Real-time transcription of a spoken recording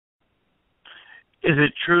Is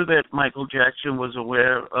it true that Michael Jackson was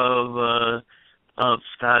aware of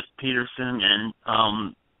Scott Peterson and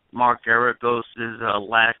Mark Geragos'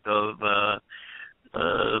 lack of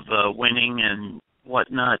winning and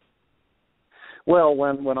whatnot? Well,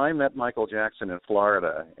 when I met Michael Jackson in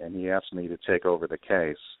Florida and he asked me to take over the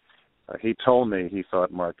case, he told me he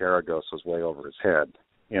thought Mark Geragos was way over his head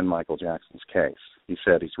in Michael Jackson's case. He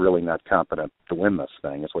said he's really not competent to win this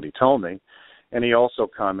thing, is what he told me. And he also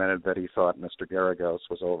commented that he thought Mr. Geragos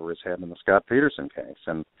was over his head in the Scott Peterson case.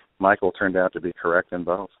 And Michael turned out to be correct in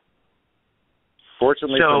both.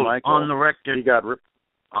 Fortunately for Michael, on the record, he got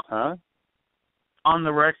huh? On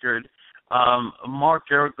the record, Mark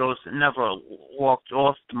Geragos never walked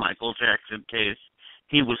off the Michael Jackson case.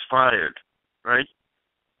 He was fired, right?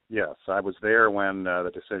 Yes, I was there when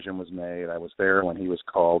the decision was made. I was there when he was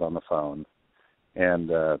called on the phone. And,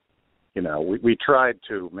 we tried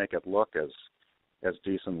to make it look as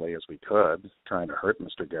decently as we could, trying to hurt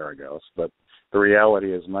Mr. Geragos. But the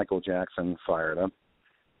reality is Michael Jackson fired him.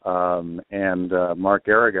 And Mark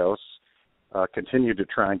Geragos continued to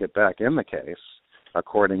try and get back in the case,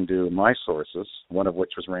 according to my sources, one of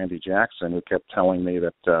which was Randy Jackson, who kept telling me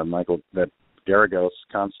that Geragos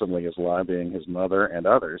constantly is lobbying his mother and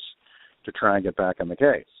others to try and get back in the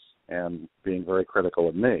case, and being very critical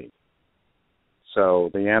of me.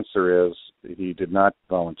 So the answer is he did not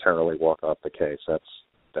voluntarily walk off the case.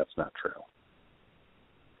 That's not true.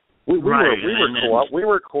 We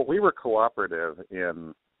were cooperative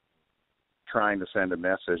in trying to send a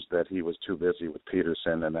message that he was too busy with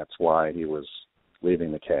Peterson, and that's why he was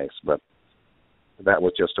leaving the case. But that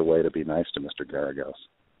was just a way to be nice to Mr. Geragos.